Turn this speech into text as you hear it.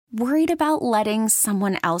Worried about letting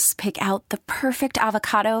someone else pick out the perfect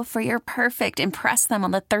avocado for your perfect impress them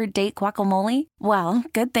on the third date guacamole? Well,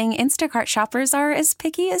 good thing Instacart shoppers are as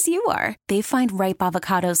picky as you are. They find ripe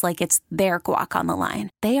avocados like it's their guac on the line.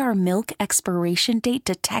 They are milk expiration date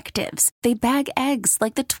detectives. They bag eggs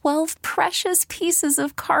like the 12 precious pieces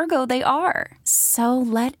of cargo they are. So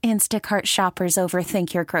let Instacart shoppers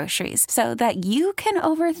overthink your groceries so that you can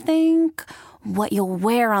overthink what you'll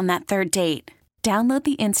wear on that third date. Download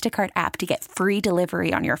the Instacart app to get free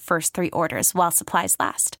delivery on your first 3 orders while supplies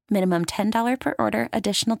last. Minimum $10 per order.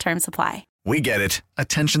 Additional terms apply. We get it.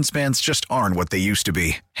 Attention spans just aren't what they used to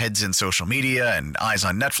be. Heads in social media and eyes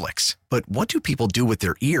on Netflix. But what do people do with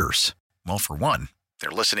their ears? Well, for one, they're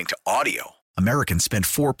listening to audio. Americans spend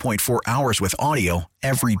 4.4 hours with audio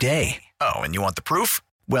every day. Oh, and you want the proof?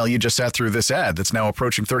 Well, you just sat through this ad that's now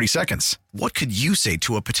approaching 30 seconds. What could you say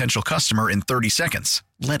to a potential customer in 30 seconds?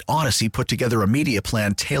 Let Odyssey put together a media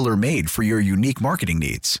plan tailor-made for your unique marketing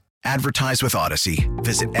needs. Advertise with Odyssey.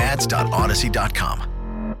 Visit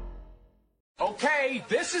ads.odyssey.com. Okay,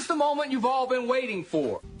 this is the moment you've all been waiting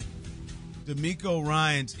for. DeMeco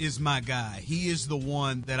Ryans is my guy. He is the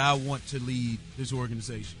one that I want to lead this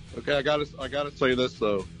organization. Okay, I gotta say this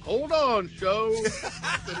though. Hold on, show.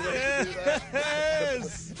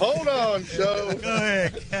 Yes. Hold on, show. Go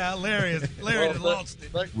ahead, Cal. Larry lost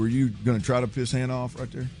it. Were you going to try to piss hand off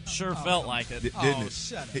right there? Sure felt like it. Didn't it?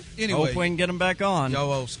 Shut up. Anyway, Hope we can get him back on.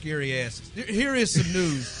 Yo, scary asses. Here is some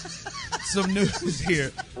news. Some news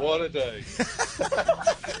here. What a day.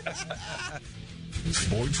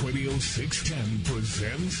 Sports Radio 610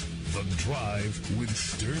 presents The Drive with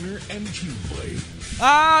Sterner and Hughley.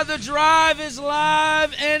 The Drive is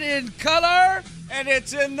live and in color, and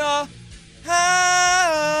it's in the house.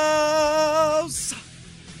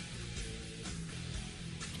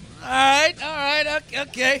 All right,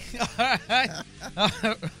 okay. All right.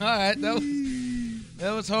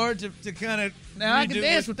 That was hard to kind of. Now I can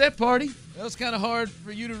dance with that party. That was kind of hard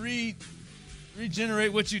for you to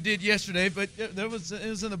regenerate what you did yesterday, but it was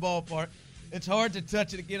in the ballpark. It's hard to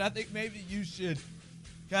touch it again. I think maybe you should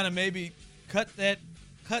kind of maybe cut that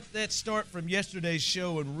start from yesterday's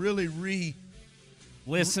show and really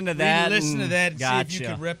listen to that and see gotcha. if you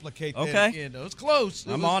can replicate that Okay. again. It was close.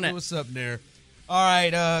 I'm on it. There was something there. All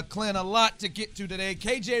right, Clint, a lot to get to today.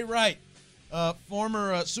 KJ Wright,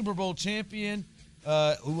 former Super Bowl champion,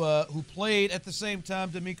 who played at the same time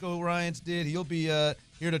DeMeco Ryans did. He'll be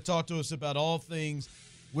here to talk to us about all things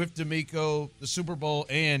with DeMeco, the Super Bowl,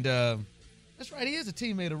 and that's right, he is a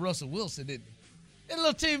teammate of Russell Wilson, isn't he? He's a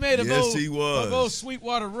little teammate of he was. Of old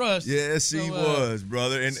Sweetwater Russ. Yes, he was,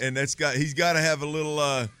 brother, and he's got to have a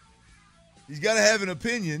little. He's got to have an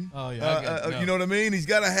opinion. Oh yeah, you know what I mean. He's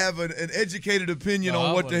got to have an educated opinion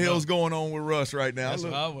on what the hell's going on with Russ right now. That's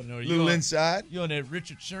what I want to know. Little insight. You on that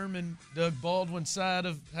Richard Sherman, Doug Baldwin side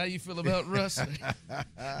of how you feel about Russ? Or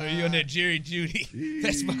you on that Jerry Jeudy?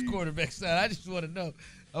 That's my quarterback side. I just want to know.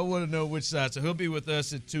 I want to know which side. So he'll be with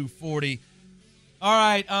us at 2:40. All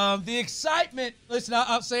right. The excitement. Listen,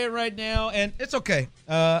 I'll say it right now, and it's okay.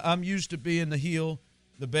 I'm used to being the heel.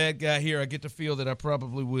 The bad guy here, I get to feel that I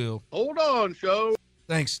probably will. Hold on, show.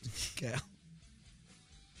 Thanks, Cal.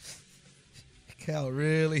 Cal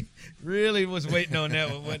really was waiting on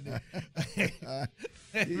that one, wasn't he?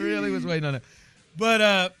 Really was waiting on that.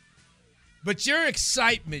 But your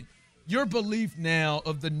excitement, your belief now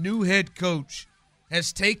of the new head coach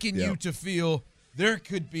has taken you to feel there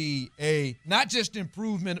could be not just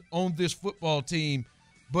improvement on this football team,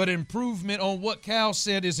 but improvement on what Cal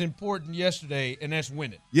said is important yesterday, and that's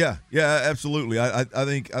winning. Yeah, absolutely. I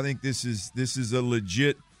think this is a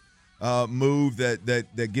legit move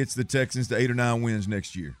that gets the Texans to 8 or 9 wins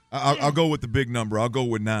next year. I'll go with the big number. I'll go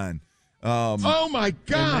with 9. Oh my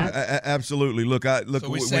God! Absolutely. Look. So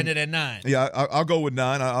we set it at 9. Yeah, I'll go with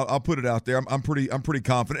 9. I'll put it out there. I'm pretty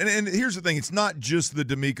confident. And here's the thing: it's not just the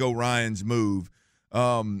DeMeco Ryans move.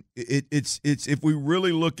 It's if we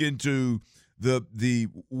really look into the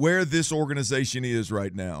where this organization is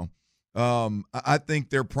right now, I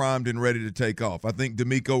think they're primed and ready to take off. I think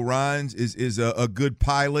DeMeco Ryans is a good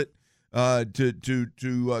pilot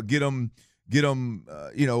to get them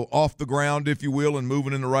off the ground, if you will, and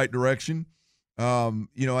moving in the right direction.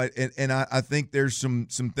 I think there's some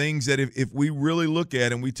things that if we really look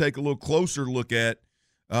at and we take a little closer look at,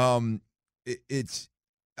 I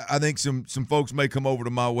think some folks may come over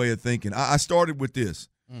to my way of thinking. I started with this.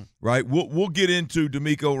 Right, we'll get into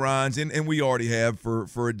DeMeco Ryans, and we already have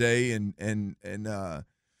for a day and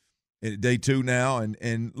day 2 now,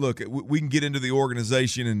 and look, we can get into the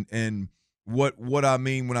organization and what I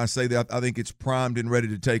mean when I say that I think it's primed and ready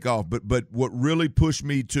to take off. But what really pushed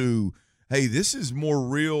me to hey, this is more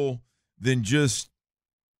real than just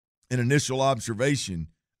an initial observation.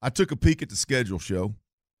 I took a peek at the schedule, show.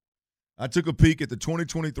 I took a peek at the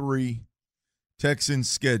 2023 Texans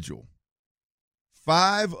schedule.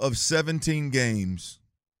 5 of 17 games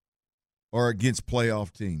are against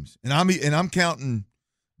playoff teams. And I'm counting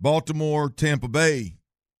Baltimore, Tampa Bay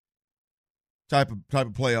type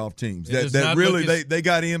of playoff teams that really they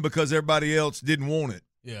got in because everybody else didn't want it.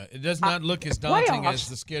 Yeah, it does not look as daunting as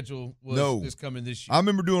the schedule is coming this year. I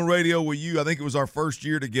remember doing radio with you. I think it was our first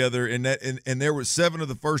year together, and there were 7 of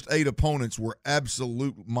the first 8 opponents were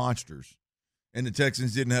absolute monsters, and the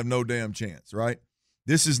Texans didn't have no damn chance, right?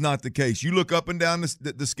 This is not the case. You look up and down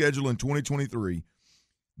the schedule in 2023,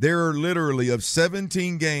 there are literally, of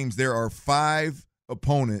 17 games, there are 5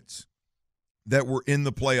 opponents that were in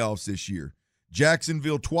the playoffs this year.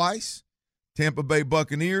 Jacksonville twice, Tampa Bay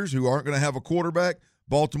Buccaneers, who aren't going to have a quarterback,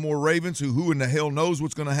 Baltimore Ravens, who in the hell knows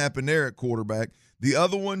what's going to happen there at quarterback. The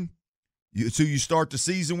other one, you start the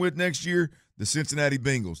season with next year, the Cincinnati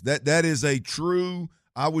Bengals. That is a true,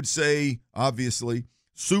 I would say, obviously,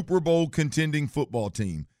 Super Bowl contending football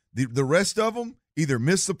team. The rest of them either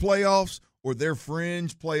miss the playoffs or they're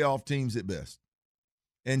fringe playoff teams at best.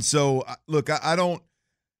 And so, look, I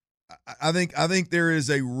think there is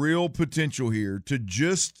a real potential here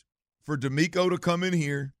for DeMeco to come in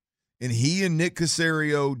here and he and Nick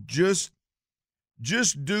Caserio just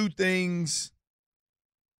do things,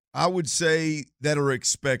 I would say, that are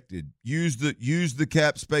expected. Use the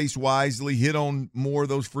cap space wisely, hit on more of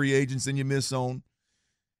those free agents than you miss on.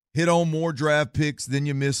 Hit on more draft picks than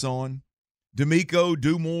you miss on. DeMeco,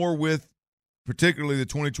 do more with particularly the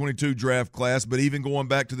 2022 draft class, but even going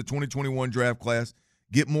back to the 2021 draft class,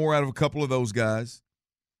 get more out of a couple of those guys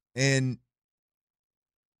and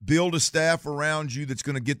build a staff around you that's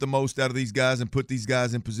going to get the most out of these guys and put these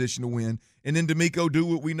guys in position to win. And then DeMeco, do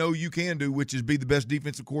what we know you can do, which is be the best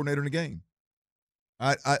defensive coordinator in the game.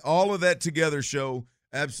 All of that together show,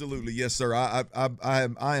 absolutely, yes, sir. I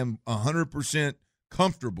am 100%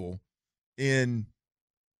 comfortable in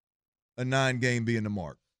a 9-game being the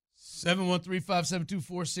mark.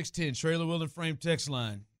 713-572-4610, Trailer Wheel and Frame text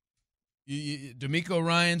line. DeMeco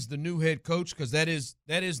Ryans the new head coach, because that is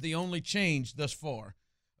the only change thus far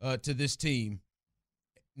to this team.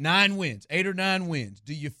 9 wins, 8 or 9 wins.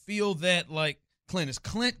 Do you feel that like Clint? Is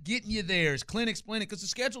Clint getting you there? Is Clint explaining? Because the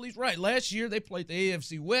schedule, he's right. Last year they played the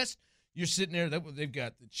AFC West. You're sitting there, they've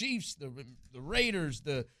got the Chiefs, the Raiders,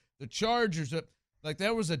 the Chargers. Like,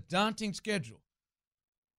 that was a daunting schedule.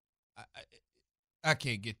 I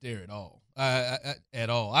can't get there at all. At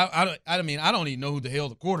all. I mean, I don't even know who the hell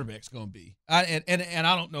the quarterback's going to be. And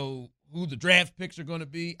I don't know who the draft picks are going to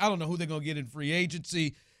be. I don't know who they're going to get in free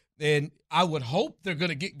agency. And I would hope they're going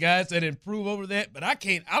to get guys that improve over that. But I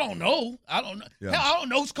don't know. Yeah. Hell, I don't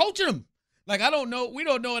know who's coaching them. Like, I don't know. We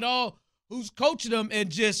don't know at all who's coaching them.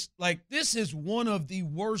 And just, like, this is one of the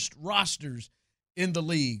worst rosters in the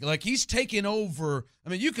league. Like, he's taking over. I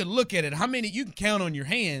mean, you can look at it. How many you can count on your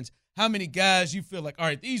hands how many guys you feel like, all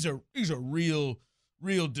right, these are real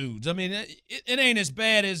dudes. I mean, it ain't as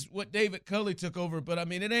bad as what David Culley took over, but I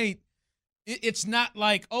mean, it's not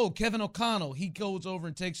like, oh, Kevin O'Connell, he goes over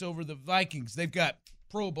and takes over the Vikings. They've got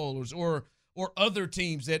Pro Bowlers or other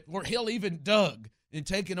teams or hell, even Doug in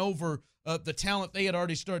taking over the talent they had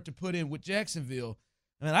already started to put in with Jacksonville.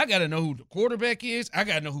 I mean, I got to know who the quarterback is. I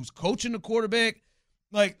got to know who's coaching the quarterback.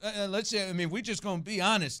 Like, let's say, I mean, we're just going to be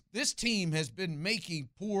honest. This team has been making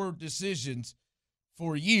poor decisions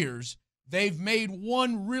for years. They've made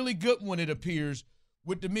one really good one, it appears,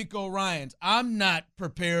 with DeMeco Ryans. I'm not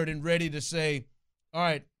prepared and ready to say, all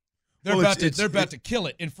right, they're about to kill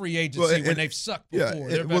it in free agency when they've sucked before.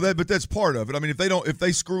 Yeah, but that's part of it. I mean, if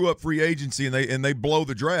they screw up free agency and they blow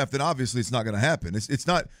the draft, then obviously it's not going to happen. It's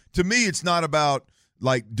not, to me, it's not about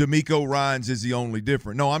like DeMeco Ryans is the only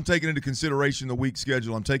different. No, I'm taking into consideration the week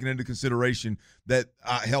schedule. I'm taking into consideration that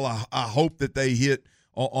I hope that they hit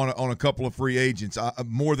on a couple of free agents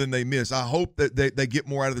more than they miss. I hope that they get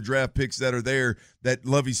more out of the draft picks that are there that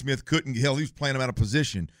Lovie Smith couldn't. Hell, he was playing them out of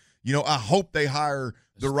position. You know, I hope they hire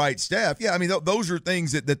the right staff. Yeah, I mean, those are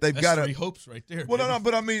things that they've got to. Three hopes right there. Well, no,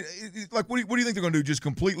 but I mean, like, what do you think they're going to do? Just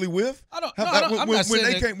completely whiff?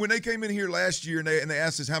 When they came in here last year and they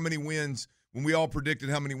asked us how many wins. When we all predicted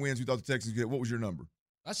how many wins we thought the Texans would get, what was your number?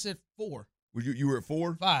 I said 4. You were at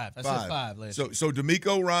 4? 5. I said 5 last year. So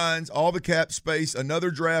DeMeco Ryans, all the cap space,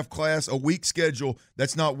 another draft class, a weak schedule.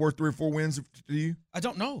 That's not worth 3 or 4 wins to you? I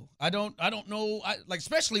don't know. I don't know. Like,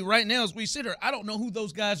 especially right now as we sit here, I don't know who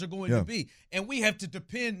those guys are going to be. And we have to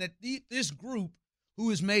depend that this group who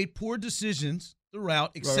has made poor decisions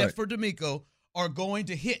throughout, except for DeMeco, are going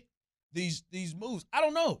to hit. these moves. I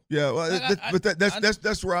don't know. Yeah, well,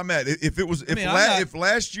 that's where I'm at. If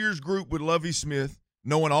last year's group with Lovie Smith,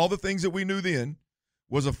 knowing all the things that we knew then,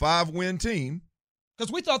 was a 5-win team.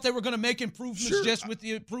 Because we thought they were going to make improvements just with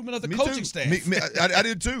the improvement of the coaching staff. I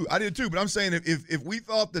did too. But I'm saying if we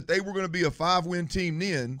thought that they were going to be a 5-win team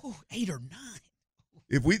then, 8 or 9.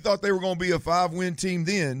 If we thought they were going to be a 5-win team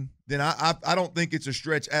then I don't think it's a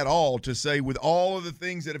stretch at all to say with all of the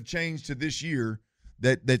things that have changed to this year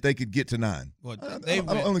that they could get to 9. Well, I don't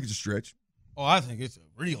think it's a stretch. Oh, I think it's a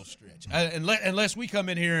real stretch. Unless we come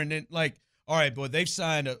in here and then all right, boy, they've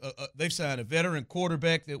signed a veteran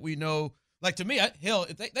quarterback that we know. Like, to me,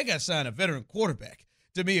 if they got to sign a veteran quarterback.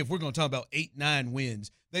 To me, if we're going to talk about 8, 9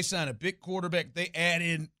 wins, they sign a big quarterback. They add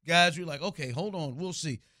in guys. You're like, okay, hold on, we'll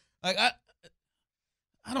see. Like,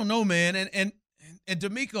 I don't know, man. And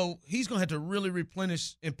DeMeco, he's going to have to really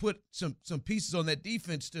replenish and put some pieces on that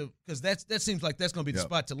defense because that seems like that's going to be the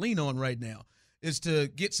spot to lean on right now, is to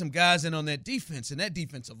get some guys in on that defense, and that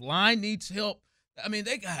defensive line needs help. I mean,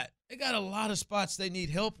 they got a lot of spots they need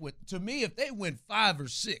help with. To me, if they win 5 or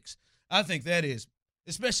 6, I think that is,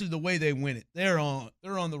 especially the way they win it, they're on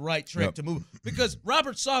the right track to move. Because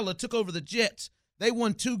Robert Saleh took over the Jets. They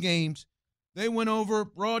won 2 games. They went over,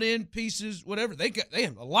 brought in pieces, whatever. They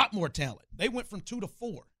have a lot more talent. They went from 2 to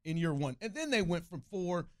 4 in year 1, and then they went from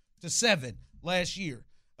 4 to 7 last year.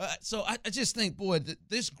 So I just think, boy,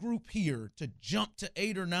 this group here to jump to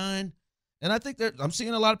 8 or 9, and I think I'm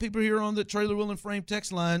seeing a lot of people here on the Trailer Wheel and Frame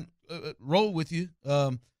text line roll with you.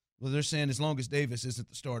 Well, they're saying as long as Davis isn't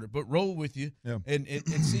the starter, but roll with you and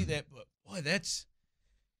see that. But boy, that's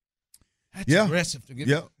aggressive to get.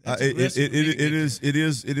 Yeah, it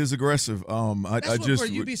is aggressive.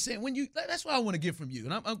 You be saying that's what I want to get from you,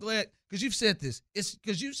 and I'm glad because you've said this. It's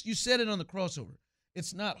because you said it on the crossover.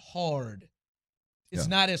 It's not hard. It's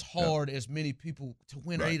not as hard as many people to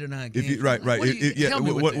win 8 or 9 games.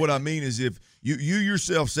 What I mean is if you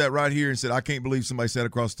yourself sat right here and said, I can't believe somebody sat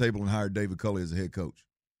across the table and hired David Culley as a head coach,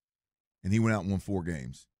 and he went out and won 4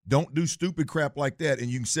 games. Don't do stupid crap like that, and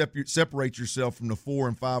you can separate yourself from the 4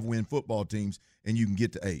 and 5 win football teams, and you can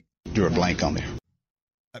get to 8. Drew a blank on there.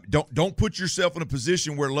 Don't put yourself in a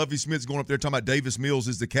position where Lovie Smith's going up there talking about Davis Mills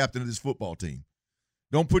is the captain of this football team.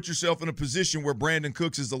 Don't put yourself in a position where Brandon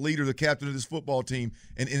Cooks is the leader, the captain of this football team,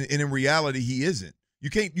 and in reality he isn't. You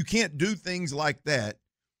can't do things like that,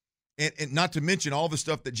 and not to mention all the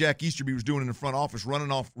stuff that Jack Easterby was doing in the front office,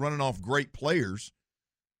 running off great players.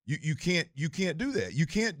 You can't do that. You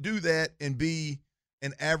can't do that and be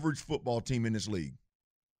an average football team in this league.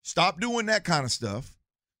 Stop doing that kind of stuff.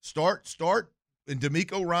 Start, and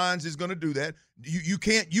DeMeco Ryans is going to do that. You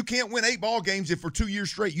can't win 8 ball games if for 2 years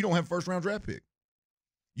straight you don't have a first-round draft pick.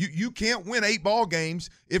 You can't win 8 ball games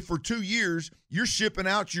if for 2 years you're shipping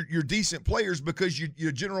out your decent players because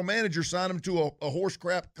your general manager signed them to a horse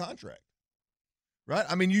crap contract. Right?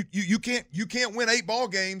 I mean, you can't win 8 ball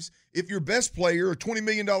games if your best player, a $20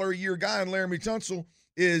 million a year guy in Laramie Tunsil,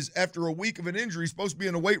 is after a week of an injury supposed to be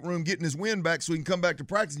in the weight room getting his wind back so he can come back to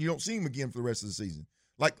practice and you don't see him again for the rest of the season.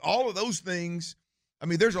 Like all of those things, I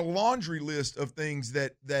mean, there's a laundry list of things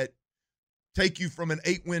that take you from an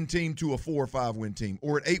 8-win team to a 4 or 5-win team,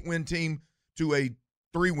 or an 8-win team to a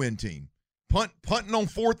 3-win team. Punting on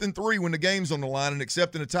 4th and 3 when the game's on the line and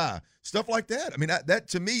accepting a tie. Stuff like that. I mean, that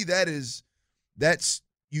to me, that's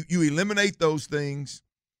you eliminate those things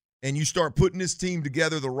and you start putting this team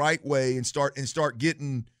together the right way and start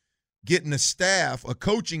getting a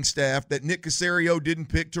coaching staff that Nick Caserio didn't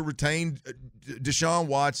pick to retain Deshaun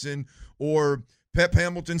Watson, or Pep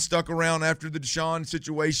Hamilton stuck around after the Deshaun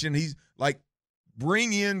situation. He's like,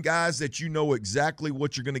 bring in guys that you know exactly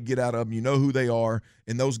what you're going to get out of them. You know who they are,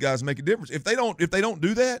 and those guys make a difference. If they don't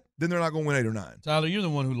do that, then they're not going to win 8 or 9. Tyler, you're the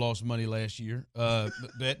one who lost money last year.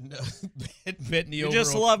 Betting the over. You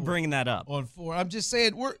just love bringing that up on 4. I'm just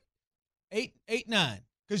saying we're 8, 9,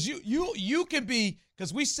 because you can be,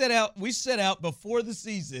 because we set out before the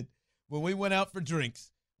season when we went out for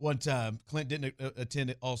drinks one time. Clint didn't attend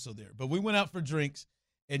it also there, but we went out for drinks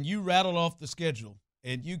and you rattled off the schedule.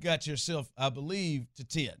 And you got yourself, I believe, to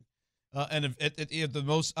 10. And at the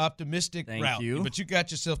most optimistic route. But you got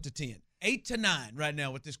yourself to 10. 8 to 9 right now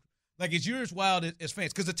with this. Like, is yours wild as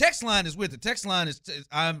fans? Because the text line is with it. The text line is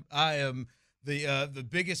I am the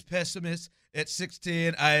biggest pessimist at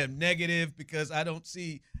 6-10. I am negative because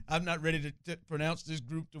I'm not ready to pronounce this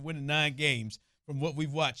group to win 9 games from what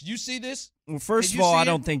we've watched. You see this? Well, first of all, I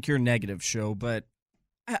don't think you're negative, Show, but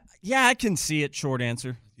yeah, I can see it, short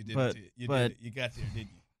answer. You got there, didn't you?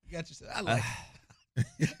 You got yourself. I like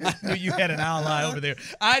it. I knew you had an ally over there.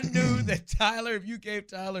 I knew that Tyler, if you gave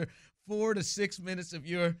Tyler 4 to 6 minutes of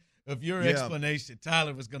your of your explanation,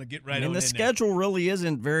 Tyler was going to get right on the schedule really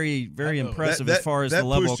isn't very, very impressive as far as the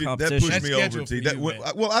level of competition. That pushed me over,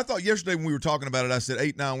 T. Well, I thought yesterday when we were talking about it, I said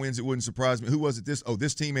 8-9 wins. It wouldn't surprise me. Who was it?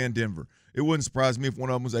 This team and Denver. It wouldn't surprise me if one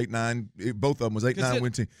of them was 8-9. Both of them was 8-9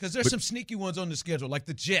 win team. Because there's some sneaky ones on the schedule. Like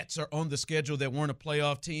the Jets are on the schedule that weren't a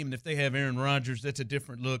playoff team, and if they have Aaron Rodgers, that's a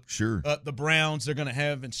different look. Sure. The Browns, they're going to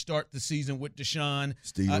have and start the season with Deshaun.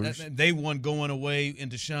 Steelers. They won going away,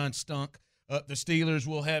 and Deshaun stunk. The Steelers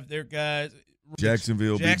will have their guys.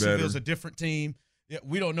 Jacksonville's a different team. Yeah,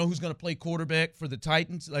 we don't know who's going to play quarterback for the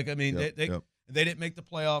Titans. They didn't make the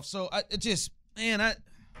playoffs. So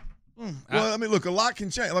look, a lot can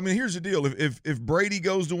change. I mean, here's the deal: if Brady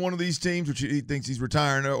goes to one of these teams, which he thinks he's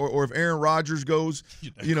retiring, or if Aaron Rodgers goes,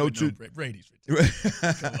 to Brady's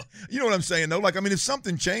retiring. You know what I'm saying, though? Like, I mean, if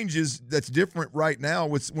something changes that's different right now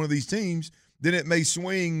with one of these teams, then it may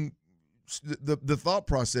swing the thought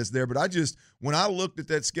process there. But when I looked at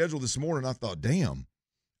that schedule this morning, I thought, damn.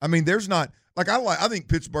 I mean, there's not like I think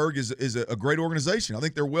Pittsburgh is a great organization. I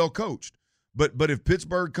think they're well coached. But if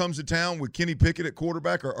Pittsburgh comes to town with Kenny Pickett at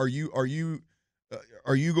quarterback, are you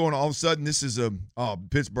going all of a sudden this is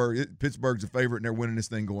Pittsburgh's a favorite and they're winning this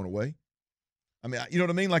thing going away? I mean, you know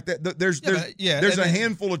what I mean? Like that. There's a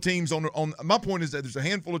handful of teams on. My point is that there's a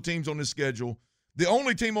handful of teams on this schedule. The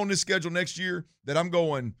only team on this schedule next year that I'm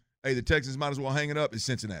going, hey, the Texans might as well hang it up is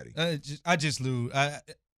Cincinnati. I just lose.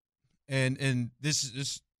 And this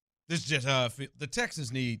is just how I feel. The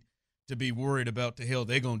Texans need to be worried about the hell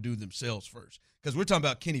they're going to do themselves first. Because we're talking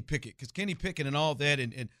about Kenny Pickett. Because Kenny Pickett and all that,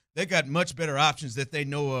 and they got much better options that they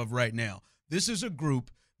know of right now. This is a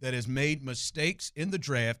group that has made mistakes in the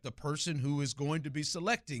draft. The person who is going to be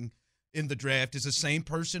selecting in the draft is the same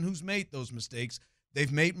person who's made those mistakes.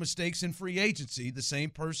 They've made mistakes in free agency. The same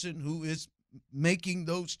person who is making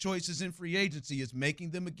those choices in free agency is making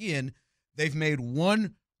them again. They've made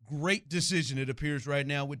one great decision, it appears right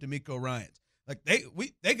now, with DeMeco Ryans. Like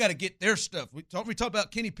they got to get their stuff. We talk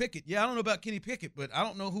about Kenny Pickett. Yeah, I don't know about Kenny Pickett, but I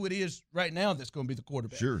don't know who it is right now that's going to be the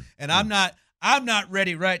quarterback. Sure. And I'm not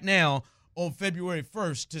ready right now on February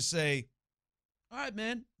 1st to say, all right,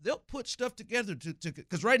 man, they'll put stuff together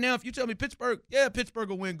because right now, if you tell me Pittsburgh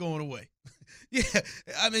will win going away. Yeah,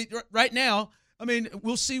 I mean, right now, I mean,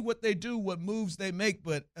 we'll see what they do, what moves they make,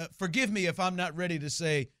 but forgive me if I'm not ready to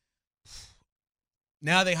say,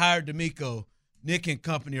 now they hired DeMeco, Nick and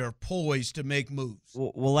company are poised to make moves.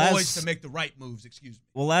 Poised to make the right moves, excuse me.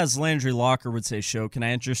 Well, as Landry Locker would say, Show, can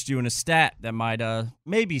I interest you in a stat that might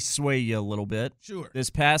maybe sway you a little bit? Sure. This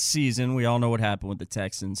past season, we all know what happened with the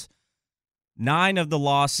Texans. 8 of the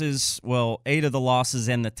losses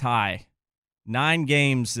and the tie. 9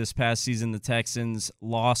 games this past season, the Texans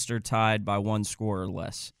lost or tied by 1 score or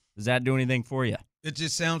less. Does that do anything for you? It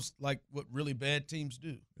just sounds like what really bad teams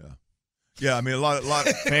do. Yeah. Yeah, I mean a lot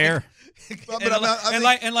fair.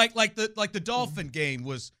 Like the Dolphin game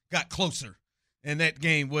got closer, and that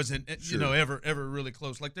game wasn't ever really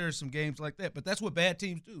close. Like there are some games like that, but that's what bad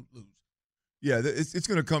teams do, lose. Yeah, it's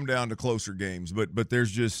going to come down to closer games, but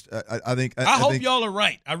there's just I think y'all are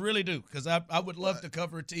right. I really do, because I would love to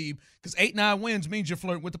cover a team, because 8-9 wins means you're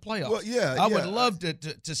flirting with the playoffs. Well, yeah, I would love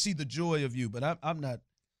to see the joy of you, but I'm not.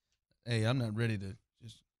 Hey, I'm not ready to.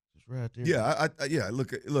 Right there. Yeah,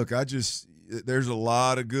 Look. There's a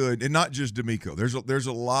lot of good, and not just DeMeco. There's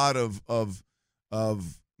a lot of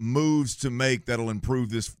moves to make that'll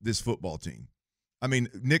improve this football team. I mean,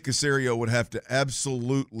 Nick Caserio would have to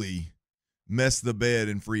absolutely mess the bed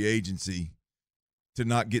in free agency to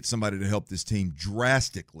not get somebody to help this team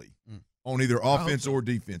drastically on either offense or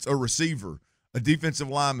defense. A receiver, a defensive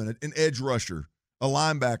lineman, an edge rusher, a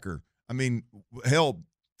linebacker. I mean, hell,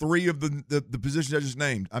 3 of the positions I just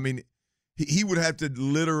named. I mean, he would have to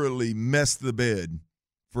literally mess the bed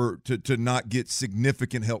to not get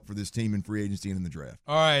significant help for this team in free agency and in the draft.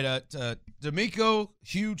 All right, DeMeco,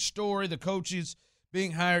 huge story. The coaches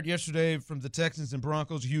being hired yesterday from the Texans and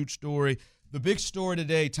Broncos, huge story. The big story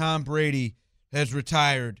today, Tom Brady has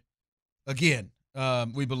retired again,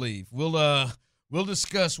 we believe. We'll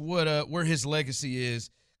discuss where his legacy is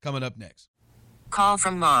coming up next. Call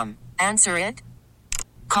from mom. Answer it.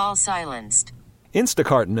 Call silenced.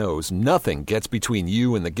 Instacart knows nothing gets between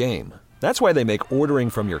you and the game. That's why they make ordering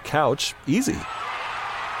from your couch easy.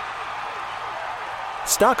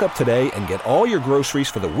 Stock up today and get all your groceries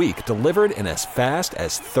for the week delivered in as fast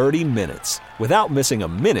as 30 minutes without missing a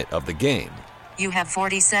minute of the game. You have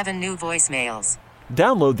 47 new voicemails.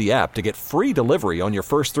 Download the app to get free delivery on your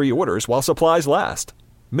first 3 orders while supplies last.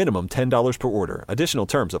 Minimum $10 per order. Additional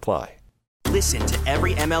terms apply. Listen to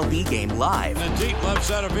every MLB game live. In the deep left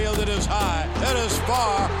center field, it is high, it is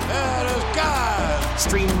far, it is gone.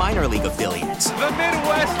 Stream minor league affiliates. The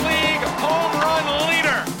Midwest League home run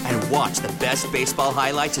leader. And watch the best baseball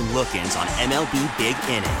highlights and look-ins on MLB Big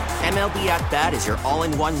Inning. MLB At Bat is your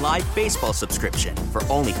all-in-one live baseball subscription for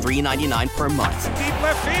only $3.99 per month. Deep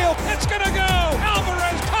left field, it's gonna go.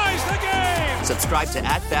 Alvarez ties the game. Subscribe to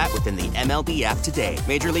At Bat within the MLB app today.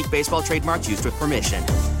 Major League Baseball trademarks used with permission.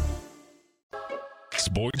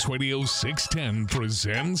 Sports Radio 610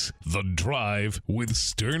 presents The Drive with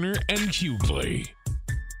Sterner and Hughley.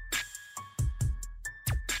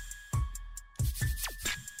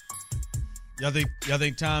 Y'all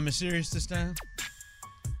think Tom is serious this time?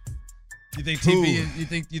 You think TB? You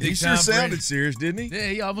think he Tom sure Brady? sounded serious, didn't he? Yeah,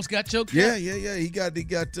 he almost got choked. Yeah, up. yeah. He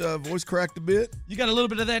got voice cracked a bit. You got a little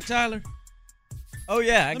bit of that, Tyler? Oh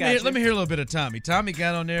yeah, Let me hear a little bit of Tommy. Tommy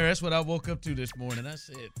got on there. That's what I woke up to this morning. I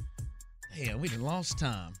said, "Damn, we done lost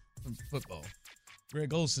Tom from football."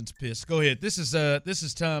 Greg Olson's pissed. Go ahead. This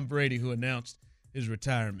is Tom Brady who announced his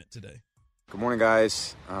retirement today. Good morning,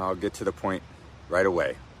 guys. I'll get to the point right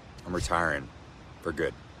away. I'm retiring for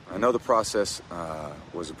good. I know the process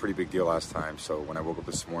was a pretty big deal last time, so when I woke up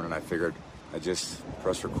this morning, I figured I'd just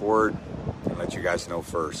press record and let you guys know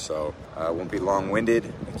first. So I won't be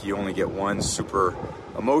long-winded. Like, you only get one super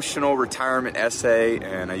emotional retirement essay,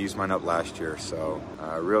 and I used mine up last year. So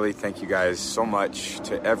really thank you guys so much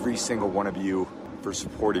to every single one of you for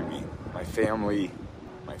supporting me. My family,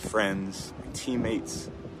 my friends, my teammates,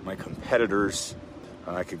 my competitors.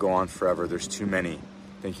 I could go on forever. There's too many.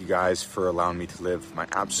 Thank you guys for allowing me to live my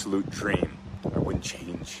absolute dream. I wouldn't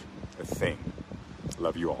change a thing.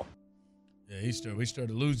 Love you all. Yeah, we started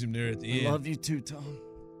to lose him there at the end. Love you too, Tom.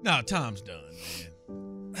 No, Tom's done,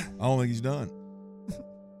 man. I don't think he's done.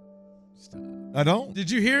 I don't.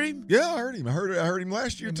 Did you hear him? Yeah, I heard him. I heard him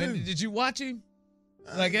last year too. Did you watch him?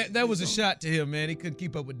 Like that was a shot to him, man. He couldn't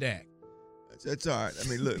keep up with Dak. That's all right. I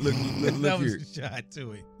mean, look that was here. a shot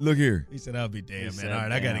to him. Look here. He said, "I'll be damned, man. said, All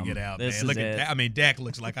right, I got to get out, man. Look at Dak. I mean, Dak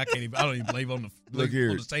looks like I don't even believe on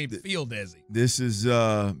the same field as he. This is he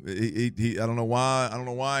I don't know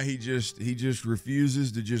why he just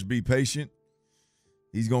refuses to just be patient.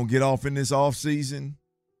 He's gonna get off in this off season,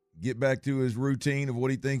 get back to his routine of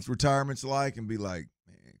what he thinks retirement's like, and be like,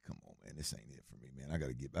 man, come on, man, this ain't it for me, man. I got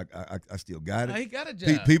to get back. I still got it. He got a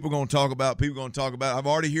job. People gonna talk about. I'm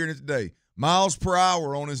already hearing it today. Miles per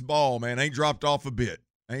hour on his ball, man. Ain't dropped off a bit.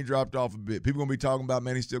 People going to be talking about,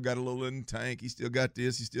 man, he still got a little in the tank. He still got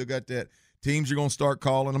this. He still got that. Teams are going to start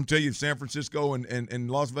calling. I'm telling you, if San Francisco and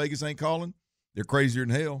Las Vegas ain't calling, they're crazier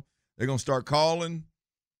than hell. They're going to start calling.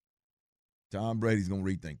 Tom Brady's going to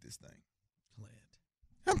rethink this thing.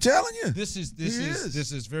 I'm telling you. This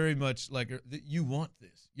is very much like you want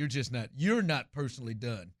this. You're not personally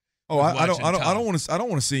done. Oh, I don't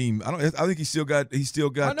want to see him. I think he's still got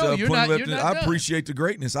plenty left. I appreciate the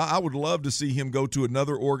greatness. I would love to see him go to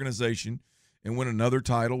another organization and win another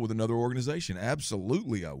title with another organization.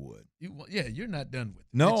 Absolutely, I would. You're not done with it.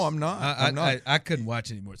 No, I'm not. I couldn't watch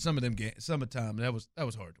anymore. Some of them games, summertime, that was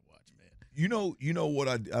hard to watch, man. You know what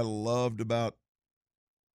I loved about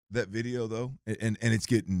that video though, and it's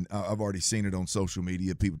getting. I've already seen it on social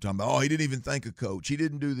media. People talking about, oh, he didn't even thank a coach. He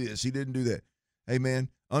didn't do this. He didn't do that. Hey, man,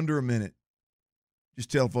 under a minute.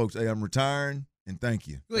 Just tell folks, hey, I'm retiring, and thank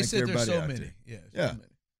you. Well, he said there's so many. Yeah. So many.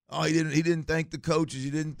 Oh, he didn't thank the coaches. He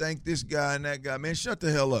didn't thank this guy and that guy. Man, shut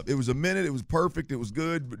the hell up. It was a minute. It was perfect. It was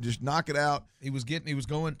good. But just knock it out. He was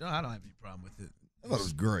going. No, I don't have any problem with it. I thought it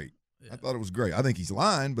was great. Yeah. I thought it was great. I think he's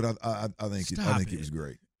lying, but I think it was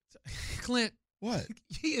great. Clint, what?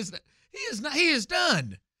 He is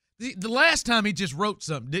done. The last time he just wrote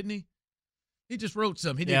something, didn't he? He just wrote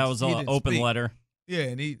something. It was an open letter. Yeah,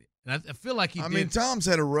 and I feel like he. I mean, Tom's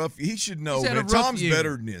had a rough. He should know. Man, Tom's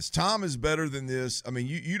better than this. Tom is better than this. I mean,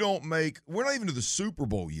 you don't make. We're not even to the Super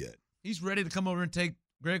Bowl yet. He's ready to come over and take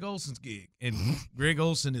Greg Olson's gig, and Greg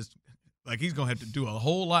Olson is like he's gonna have to do a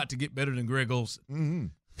whole lot to get better than Greg Olson.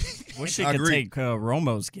 Mm-hmm. Wish he could take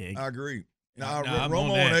Romo's gig. I agree.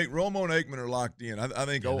 Romo and Aikman are locked in. I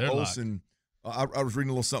think Olson. I was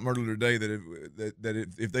reading a little something earlier today that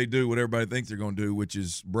if they do what everybody thinks they're going to do, which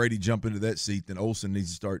is Brady jump into that seat, then Olson needs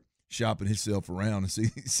to start shopping himself around and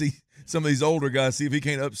see some of these older guys, see if he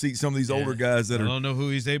can't upseat some of these older guys that I don't know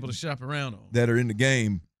who he's able to shop around on that are in the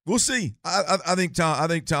game. We'll see. I think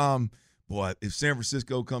Tom. Boy, if San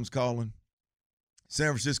Francisco comes calling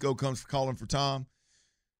for Tom,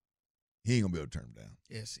 he ain't gonna be able to turn him down.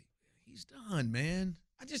 Yes, he's done, man.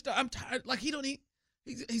 I'm tired. Like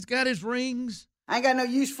he's got his rings. I ain't got no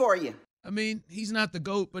use for you. I mean, he's not the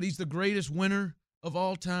GOAT, but he's the greatest winner of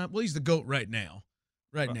all time. Well, he's the GOAT right now.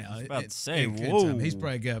 right now. I was about to say, whoa. He's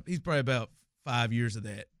probably about 5 years of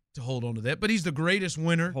that to hold on to that. But he's the greatest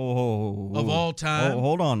winner of all time.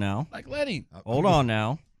 Hold on now. Like, let him. Hold on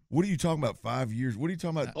now. What are you talking about? 5 years? What are you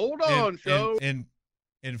talking about? Hold on, Joe. And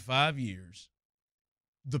in 5 years,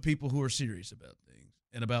 the people who are serious about things,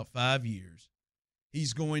 in about 5 years,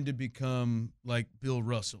 he's going to become like Bill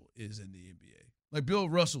Russell is in the NBA. Like, Bill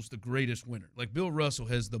Russell's the greatest winner. Like, Bill Russell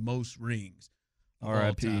has the most rings of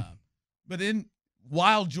all time. But then,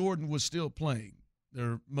 while Jordan was still playing,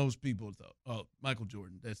 most people thought, oh, Michael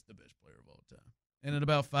Jordan, that's the best player of all time. And in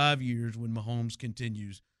about 5 years, when Mahomes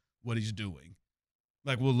continues what he's doing,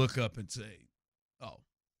 like, we'll look up and say, oh,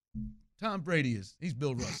 Tom Brady he's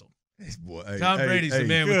Bill Russell. Boy, Tom Brady's the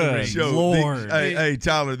man with the rings. Lord. Hey,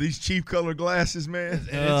 Tyler, these cheap color glasses, man.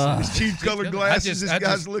 These cheap color glasses this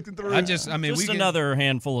guy's looking through. Just another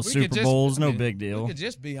handful of Super Bowls, no big deal. We could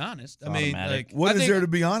just be honest. Like, what is there to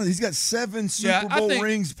be honest? He's got 7 Super Bowl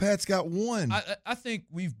rings. Pat's got 1. I think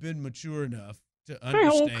we've been mature enough to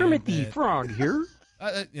understand. Hey, old Kermit the Frog here.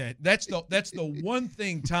 Yeah, that's the one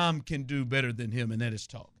thing Tom can do better than him, and that is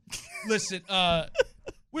talk. Listen,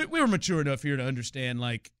 we were mature enough here to understand,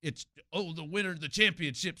 like, it's the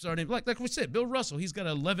championships aren't even like we said, Bill Russell, he's got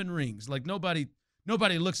 11 rings. Like, nobody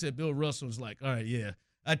looks at Bill Russell and is like, all right, yeah,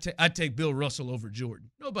 I'd take Bill Russell over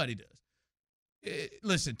Jordan. Nobody does.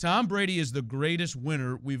 Listen, Tom Brady is the greatest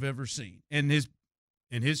winner we've ever seen, and his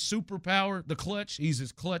superpower, the clutch, he's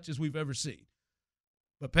as clutch as we've ever seen.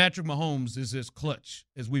 But Patrick Mahomes is as clutch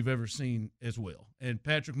as we've ever seen as well. And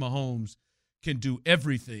Patrick Mahomes can do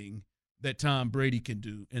everything that Tom Brady can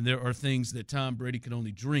do, and there are things that Tom Brady can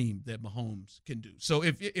only dream that Mahomes can do. So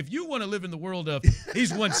if you want to live in the world of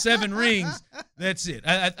he's won 7 rings, that's it.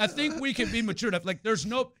 I think we can be mature enough. Like, there's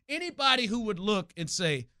anybody who would look and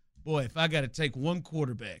say, boy, if I got to take one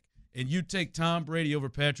quarterback and you take Tom Brady over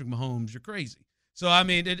Patrick Mahomes, you're crazy. So, I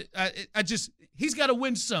mean, he's got to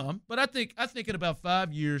win some, but I think in about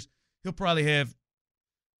 5 years he'll probably have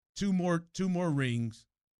two more rings,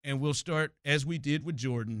 and we'll start, as we did with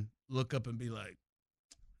Jordan, look up and be like,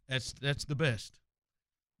 that's the best.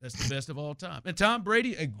 That's the best of all time. And Tom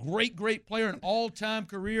Brady, a great player, an all-time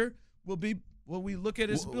career, will be what we look at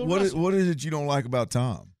as Bill Russell. What is it you don't like about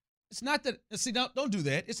Tom? It's not that. See, don't do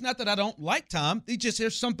that. It's not that I don't like Tom. He just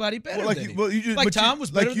has somebody better than him. Tom was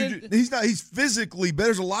better than. He's not. He's physically better.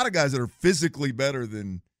 There's a lot of guys that are physically better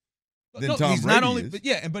than Tom he's Brady not only,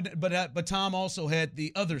 is. But Tom also had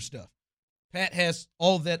the other stuff. Pat has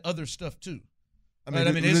all that other stuff too.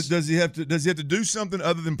 Does he have to do something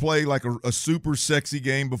other than play like a super sexy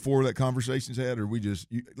game before that conversation's had, or are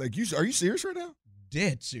you serious right now?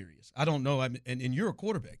 Dead serious. I don't know. And you're a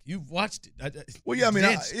quarterback. You've watched it. Well, yeah. I mean,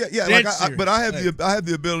 but I have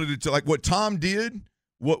the ability to, like, what Tom did.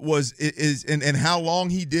 What was and how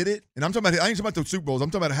long he did it. And I'm talking about. I ain't talking about the Super Bowls.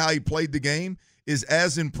 I'm talking about how he played the game. Is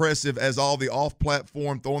as impressive as all the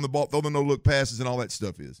off-platform throwing the ball, throwing the no-look passes, and all that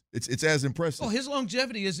stuff is. It's as impressive. Oh, his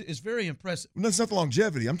longevity is very impressive. No, it's not the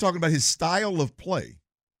longevity. I'm talking about his style of play.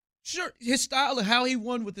 Sure, his style of how he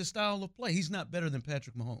won with his style of play. He's not better than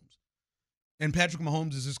Patrick Mahomes, and Patrick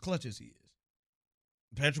Mahomes is as clutch as he is.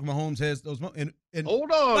 Patrick Mahomes has those moments. And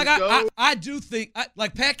hold on, like I do think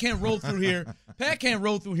like Pat can't roll through here. Pat can't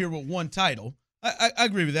roll through here with one title. I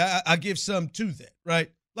agree with that. I give some to that,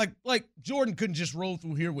 right? Like Jordan couldn't just roll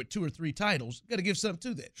through here with 2 or 3 titles. Got to give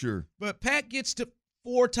something to that. Sure. But Pat gets to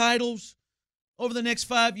 4 titles over the next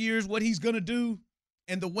 5 years, what he's going to do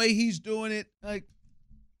and the way he's doing it.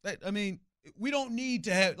 We don't need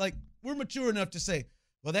to have, we're mature enough to say,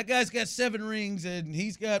 well, that guy's got 7 rings and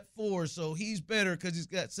he's got 4, so he's better because he's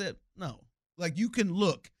got 7. No. Like, you can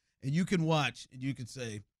look and you can watch and you can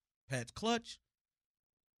say, Pat's clutch.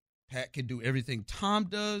 Pat can do everything Tom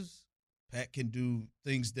does. Pat can do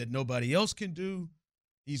things that nobody else can do.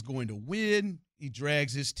 He's going to win. He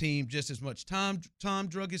drags his team just as much Tom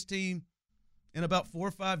drug his team. In about 4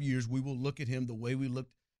 or 5 years, we will look at him the way we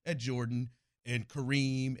looked at Jordan and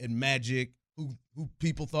Kareem and Magic, who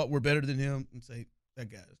people thought were better than him, and say, that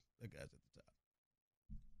guy's at the top.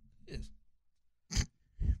 He is.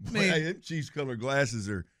 Hey, Chiefs color glasses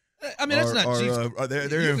are. That's not Chiefs.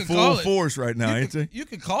 They're in full force right now, ain't they? You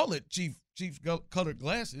can call it Chiefs colored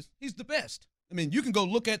glasses. He's the best. I mean, you can go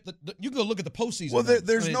look at the postseason. Well,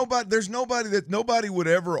 nobody would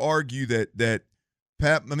ever argue that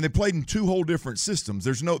Pat. I mean, they played in 2 whole different systems.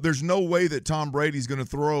 There's no way that Tom Brady's going to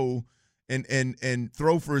throw and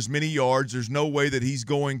throw for as many yards. There's no way that he's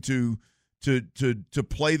going to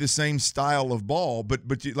play the same style of ball. But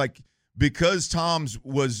because Tom's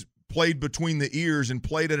was played between the ears and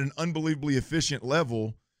played at an unbelievably efficient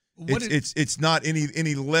level, it's not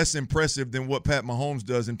any less impressive than what Pat Mahomes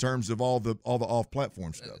does in terms of all the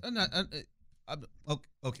off-platform stuff.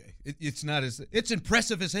 Okay, it's not as it's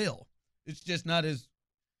impressive as hell. It's just not as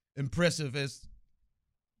impressive as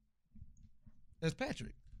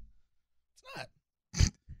Patrick. It's not.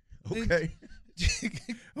 Okay.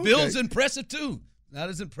 Bill's impressive too. Not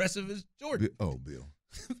as impressive as Jordan. Bill.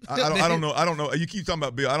 I don't know. I don't know. You keep talking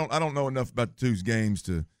about Bill. I don't know enough about the two's games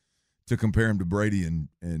to compare him to Brady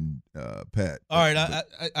and Pat. All right,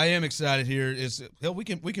 I am excited here. We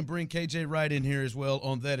can bring KJ Wright in here as well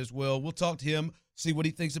on that as well. We'll talk to him, see what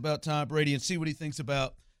he thinks about Tom Brady, and see what he thinks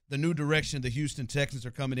about the new direction the Houston Texans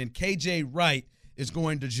are coming in. KJ Wright is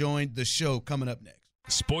going to join the show coming up next.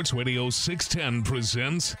 Sports Radio 610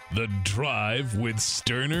 presents The Drive with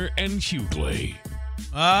Sterner and Hughley.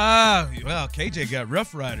 Well, KJ got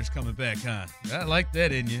Rough Riders coming back, huh? I like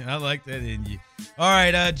that in you. All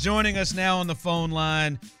right, joining us now on the phone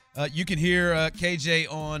line, you can hear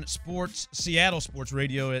KJ on Seattle Sports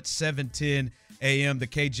Radio at 7:10 a.m., the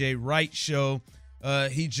KJ Wright Show.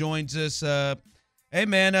 He joins us. Hey,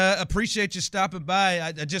 man, appreciate you stopping by.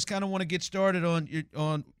 I just kind of want to get started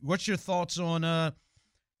on what's your thoughts on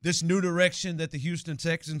this new direction that the Houston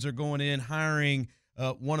Texans are going in, hiring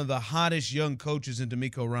one of the hottest young coaches in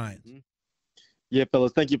DeMeco Ryans. Yeah,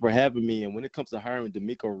 fellas, thank you for having me. And when it comes to hiring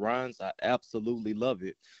DeMeco Ryans, I absolutely love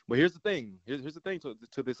it. But here's the thing. Here's the thing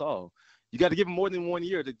to this all. You got to give him more than 1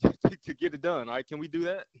 year to get it done. All right, can we do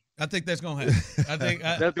that? I think that's going to happen. I think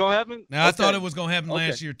that's going to happen? Now, I thought it was going to happen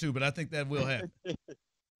last year, too, but I think that will happen.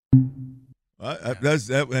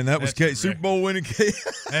 That was Super Bowl winning.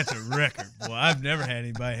 That's a record. Boy, I've never had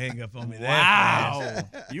anybody hang up on me. Wow.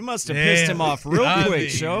 You must have pissed him off real quick,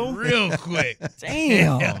 Show. Real quick.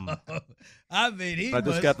 Damn. I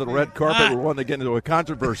just got the red carpet. We're wanting to get into a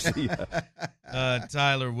controversy.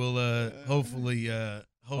 Tyler will hopefully get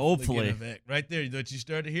it back. Right there. You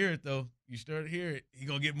start to hear it, though. You start to hear it. He's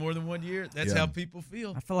going to get more than 1 year. That's how people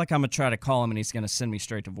feel. I feel like I'm going to try to call him, and he's going to send me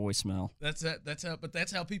straight to voicemail.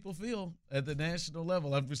 That's how people feel at the national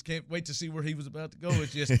level. I just can't wait to see where he was about to go.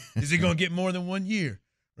 It's just, is he going to get more than 1 year,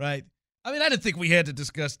 right? I mean, I didn't think we had to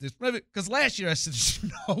discuss this. Because last year I said, there's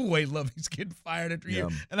no way Lovey's getting fired after a year.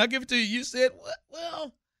 And I'll give it to you. You said,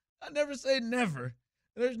 well, I never say never.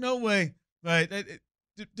 There's no way, right?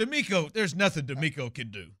 DeMeco, there's nothing DeMeco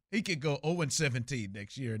can do. He could go 0-17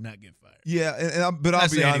 next year and not get fired. Yeah, but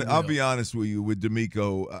I'll be honest with you. With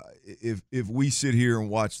DeMeco, if we sit here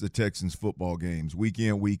and watch the Texans football games week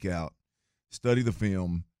in, week out, study the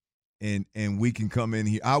film, and we can come in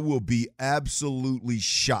here, I will be absolutely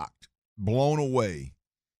shocked, blown away,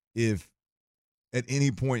 if at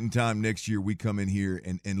any point in time next year we come in here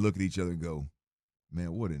and look at each other and go,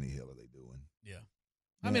 man, what in the hell are they doing?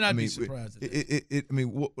 I'd be surprised.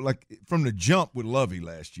 Like from the jump with Lovey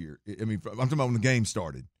last year. I'm talking about when the game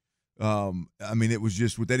started. It was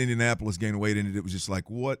just with that Indianapolis game, the way it ended, it was just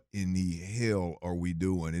like, what in the hell are we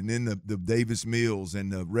doing? And then the Davis Mills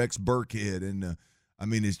and the Rex Burkhead and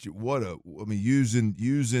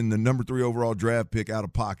using the number 3 overall draft pick out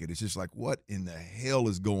of pocket. It's just like, what in the hell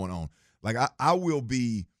is going on? Like I will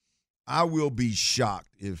be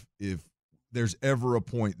shocked if there's ever a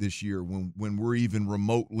point this year when we're even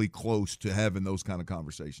remotely close to having those kind of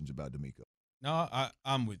conversations about DeMeco. No,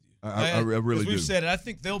 I'm with you. I really do. We've said it. I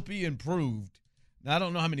think they'll be improved. Now, I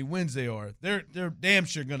don't know how many wins they are. They're damn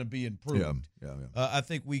sure going to be improved. Yeah. I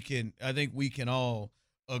think we can all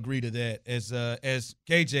agree to that. As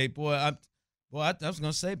KJ, I was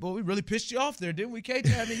going to say, we really pissed you off there, didn't we,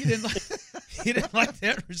 KJ? I mean, you didn't like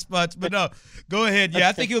that response, but no, go ahead. Yeah,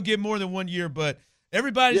 I think he'll get more than 1 year, but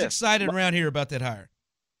everybody's excited around here about that hire.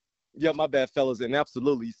 Yeah, my bad, fellas. And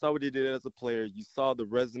absolutely, you saw what he did as a player. You saw the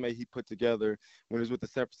resume he put together when he was with the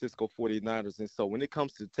San Francisco 49ers. And so when it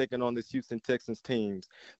comes to taking on this Houston Texans teams,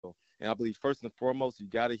 and I believe first and foremost, you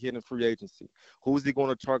got to hit in free agency. Who is he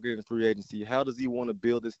going to target in free agency? How does he want to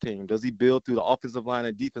build this team? Does he build through the offensive line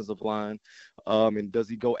and defensive line? And does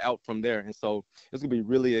he go out from there? And so it's going to be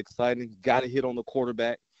really exciting. Got to hit on the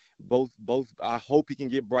quarterback. Both. I hope he can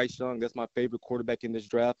get Bryce Young. That's my favorite quarterback in this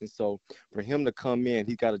draft. And so for him to come in,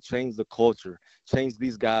 he's got to change the culture, change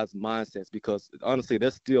these guys' mindsets, because honestly,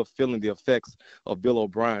 they're still feeling the effects of Bill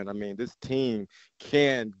O'Brien. I mean, this team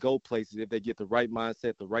can go places if they get the right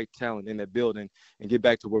mindset, the right talent in that building, and get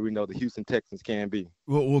back to where we know the Houston Texans can be.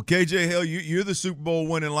 Well, KJ, hell, you're the Super Bowl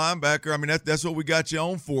winning linebacker. I mean, that's what we got you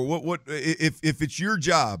on for. What if it's your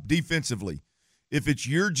job defensively? If it's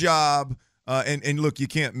your job. And look, you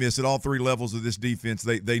can't miss at all 3 levels of this defense.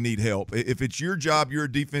 They need help. If it's your job, you're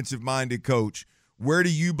a defensive-minded coach. Where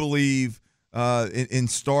do you believe in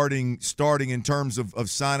starting in terms of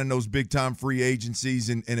signing those big-time free agencies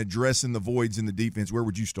and addressing the voids in the defense? Where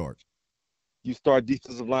would you start? You start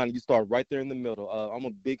defensive line. You start right there in the middle. I'm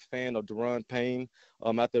a big fan of Daron Payne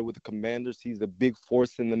out there with the Commanders. He's a big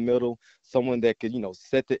force in the middle, someone that could,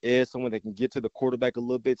 set the edge, someone that can get to the quarterback a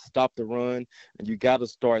little bit, stop the run, and you got to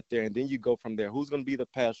start there. And then you go from there. Who's going to be the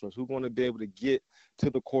pass rush? Who's going to be able to get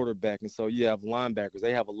to the quarterback? And so you have linebackers.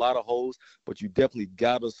 They have a lot of holes, but you definitely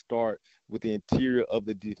got to start with the interior of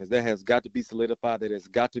the defense. That has got to be solidified. That has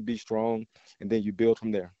got to be strong, and then you build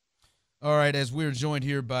from there. All right, as we're joined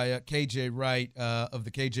here by KJ Wright of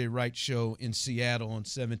the KJ Wright Show in Seattle on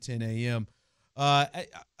 710 a.m.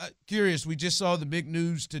 Curious, we just saw the big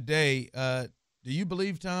news today. Do you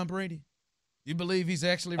believe Tom Brady? You believe he's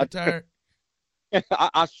actually retired?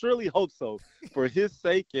 I surely hope so. For his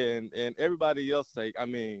sake and everybody else's sake, I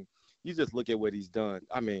mean, you just look at what he's done.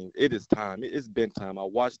 I mean, it is time. It's been time. I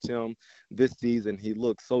watched him this season. He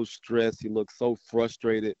looked so stressed. He looked so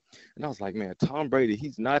frustrated. And I was like, man, Tom Brady,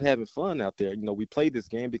 he's not having fun out there. We play this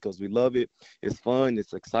game because we love it. It's fun.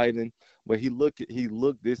 It's exciting. But he looked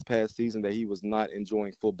this past season that he was not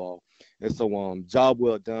enjoying football. And so job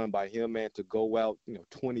well done by him, man, to go out,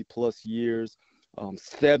 20-plus years,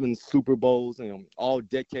 7 Super Bowls, all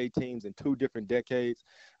decade teams in 2 different decades.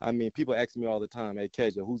 I mean, people ask me all the time, hey,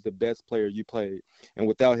 KJ, who's the best player you played? And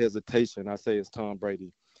without hesitation, I say it's Tom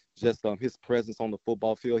Brady. Just his presence on the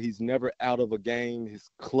football field. He's never out of a game. His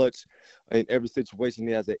clutch in every situation.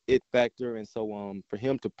 He has an it factor. And so for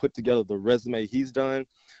him to put together the resume he's done,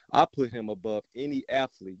 I put him above any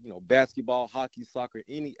athlete, basketball, hockey, soccer,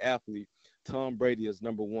 any athlete. Tom Brady is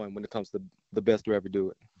number one when it comes to the best to ever do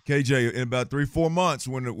it. KJ, in about 3-4 months,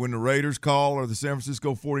 when the Raiders call or the San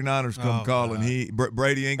Francisco 49ers come calling,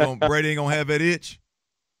 Brady ain't gonna have that itch.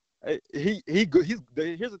 Here's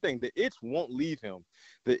the thing: the itch won't leave him.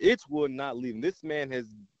 The itch will not leave him. This man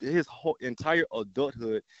his whole entire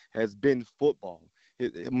adulthood has been football.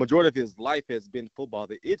 The majority of his life has been football.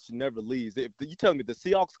 The itch never leaves. If you tell me the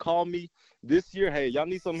Seahawks call me this year, hey, y'all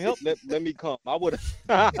need some help? Let me come. I would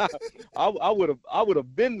have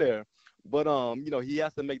been there. But he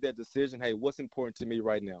has to make that decision. Hey, what's important to me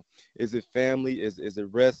right now? Is it family? Is it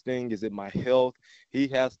resting? Is it my health? He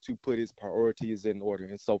has to put his priorities in order.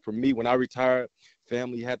 And so for me, when I retired,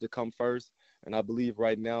 family had to come first. And I believe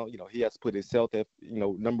right now, he has to put his health at,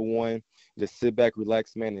 number one. Just sit back,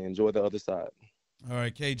 relax, man, and enjoy the other side. All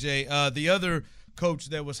right, KJ. The other coach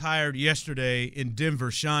that was hired yesterday in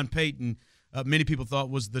Denver, Sean Payton, many people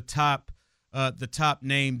thought was the top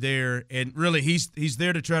name there, and really he's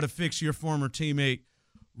there to try to fix your former teammate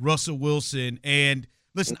Russell Wilson. And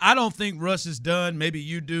listen, I don't think Russ is done. Maybe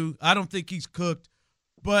you do. I don't think he's cooked.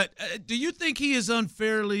 But do you think he is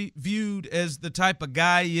unfairly viewed as the type of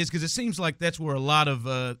guy he is? Because it seems like that's where a lot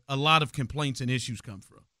of complaints and issues come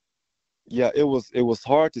from. Yeah, it was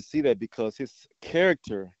hard to see that because his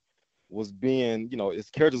character was being, his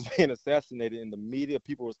character was being assassinated in the media.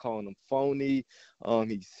 People was calling him phony.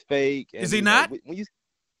 He's fake. And, is he not?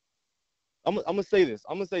 I'm gonna say this.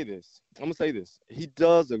 He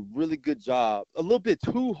does a really good job, a little bit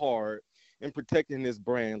too hard in protecting his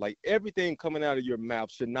brand. Like everything coming out of your mouth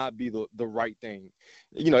should not be the right thing.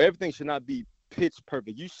 Everything should not be pitch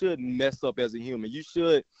perfect. You should mess up as a human. You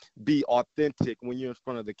should be authentic when you're in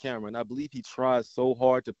front of the camera. And I believe he tries so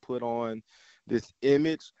hard to put on this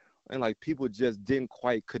image, and like people just didn't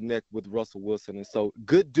quite connect with Russell Wilson. And so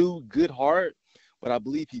good dude, good heart, but I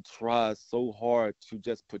believe he tries so hard to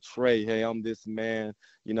just portray, hey, I'm this man,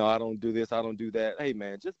 I don't do this, I don't do that. Hey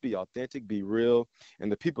man, just be authentic, be real,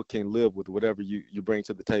 and the people can live with whatever you bring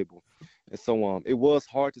to the table. And so it was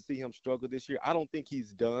hard to see him struggle this year. I don't think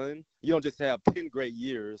he's done. You don't just have 10 great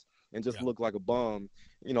years and just look like a bum,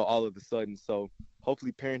 all of a sudden. So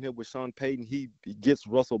hopefully pairing him with Sean Payton, he gets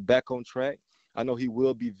Russell back on track. I know he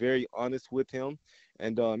will be very honest with him.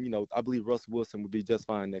 And, I believe Russell Wilson would be just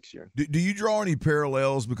fine next year. Do you draw any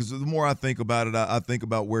parallels? Because the more I think about it, I think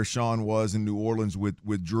about where Sean was in New Orleans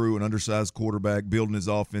with Drew, an undersized quarterback, building his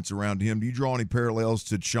offense around him. Do you draw any parallels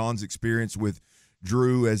to Sean's experience with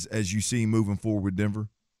Drew as you see moving forward with Denver?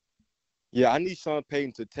 Yeah, I need Sean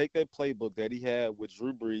Payton to take that playbook that he had with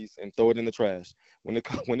Drew Brees and throw it in the trash. When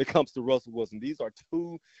it comes to Russell Wilson, these are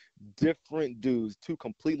 2 different dudes, 2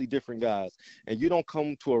 completely different guys. And you don't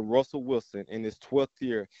come to a Russell Wilson in his 12th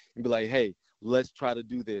year and be like, hey, let's try to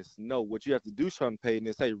do this. No, what you have to do, Sean Payton,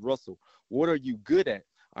 is, hey, Russell, what are you good at?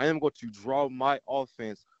 I am going to draw my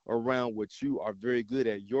offense around what you are very good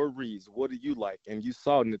at, your reads. What do you like? And you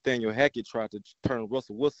saw Nathaniel Hackett try to turn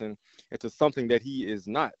Russell Wilson into something that he is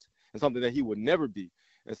not, and something that he would never be.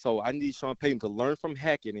 And so I need Sean Payton to learn from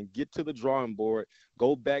Hackett and get to the drawing board,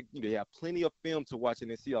 go back. They have plenty of film to watch in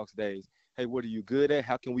the Seahawks days. Hey, what are you good at?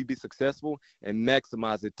 How can we be successful and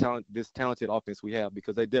maximize this talented offense we have?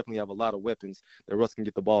 Because they definitely have a lot of weapons that Russ can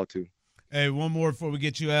get the ball to. Hey, one more before we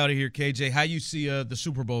get you out of here, KJ. How you see the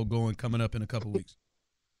Super Bowl going coming up in a couple weeks?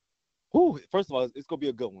 First of all, it's going to be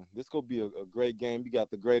a good one. This is going to be a great game. You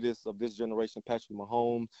got the greatest of this generation, Patrick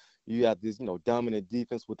Mahomes. You got this, dominant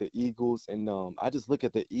defense with the Eagles. And I just look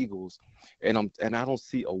at the Eagles, and I don't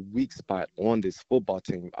see a weak spot on this football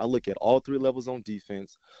team. I look at all three levels on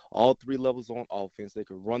defense, all three levels on offense. They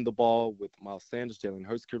could run the ball with Miles Sanders. Jalen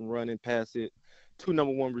Hurts can run and pass it. 2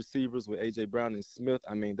 number 1 receivers with A.J. Brown and Smith.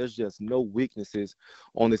 I mean, there's just no weaknesses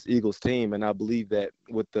on this Eagles team. And I believe that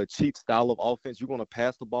with the Chiefs style of offense, you're going to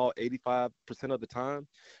pass the ball 85% of the time.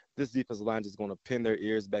 This defensive line is going to pin their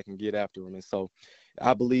ears back and get after them. And so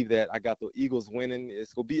I believe that I got the Eagles winning.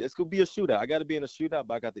 It's going to be a shootout. I got to be in a shootout,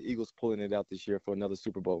 but I got the Eagles pulling it out this year for another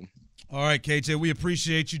Super Bowl. All right, KJ, we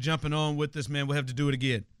appreciate you jumping on with us, man. We'll have to do it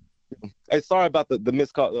again. Hey, sorry about the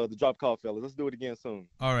missed call, the drop call, fellas. Let's do it again soon.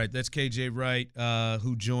 All right, that's KJ Wright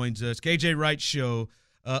who joins us. KJ Wright Show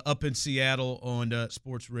up in Seattle on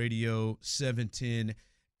Sports Radio 710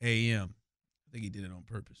 AM. I think he did it on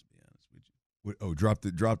purpose, to be honest with you. Oh, drop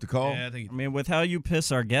the call? Yeah, I mean, with how you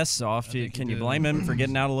piss our guests off, can you blame him for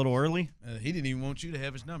getting out a little early? He didn't even want you to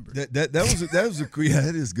have his number. That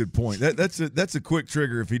is a good point. That's a quick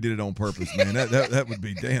trigger if he did it on purpose, man. That would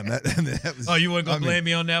be damn. That was. Oh, you weren't gonna blame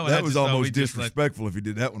me on that one? That was almost disrespectful if he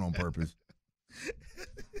did that one on purpose.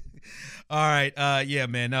 All right, yeah,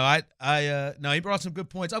 man. No, no, he brought some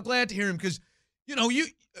good points. I'm glad to hear him because,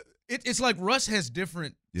 it's like Russ has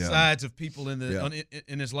different sides of people in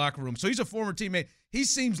his locker room. So he's a former teammate. He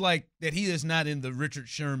seems like that he is not in the Richard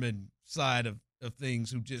Sherman side of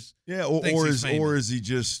things, who just or is he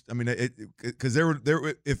just? I mean, because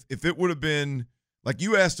if it would have been like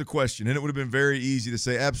you asked a question and it would have been very easy to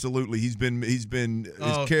say absolutely he's been his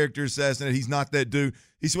character assassinated. He's not that dude.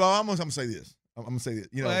 He said, well, I'm gonna say this. I'm gonna say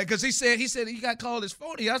that, because he said he got called as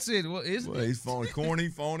phony. I said, well, isn't it? He's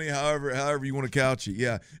phony, however you want to couch it.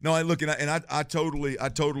 Yeah, no, I look and I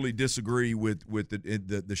totally disagree with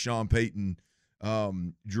the Sean Payton,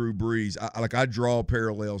 Drew Brees. I draw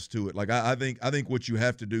parallels to it. Like I think what you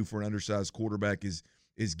have to do for an undersized quarterback is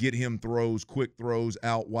get him quick throws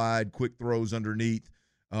out wide, quick throws underneath.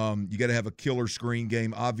 You got to have a killer screen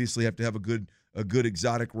game. Obviously, have to have a good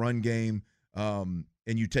exotic run game.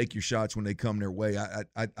 And you take your shots when they come their way.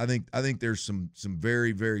 I think there's some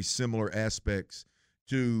very, very similar aspects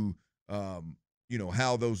to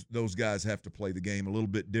how those guys have to play the game, a little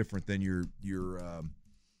bit different than your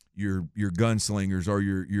gunslingers or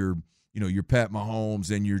your Pat Mahomes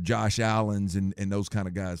and your Josh Allens and those kind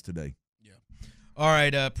of guys today. Yeah. All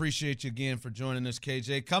right. Appreciate you again for joining us,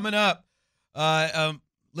 KJ. Coming up,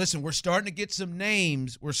 listen, we're starting to get some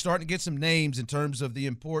names. We're starting to get some names in terms of the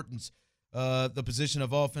importance. The position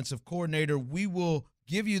of offensive coordinator. We will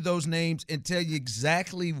give you those names and tell you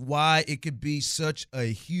exactly why it could be such a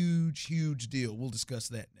huge, huge deal. We'll discuss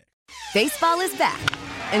that next. Baseball is back,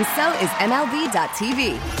 and so is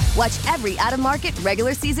MLB.tv. Watch every out-of-market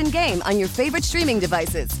regular season game on your favorite streaming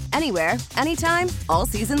devices, anywhere, anytime, all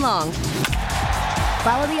season long.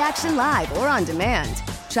 Follow the action live or on demand.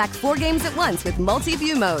 Track 4 games at once with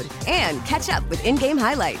multi-view mode and catch up with in-game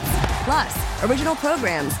highlights. Plus, original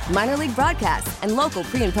programs, minor league broadcasts, and local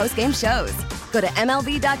pre- and post-game shows. Go to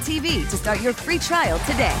MLB.tv to start your free trial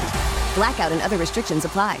today. Blackout and other restrictions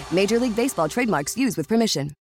apply. Major League Baseball trademarks used with permission.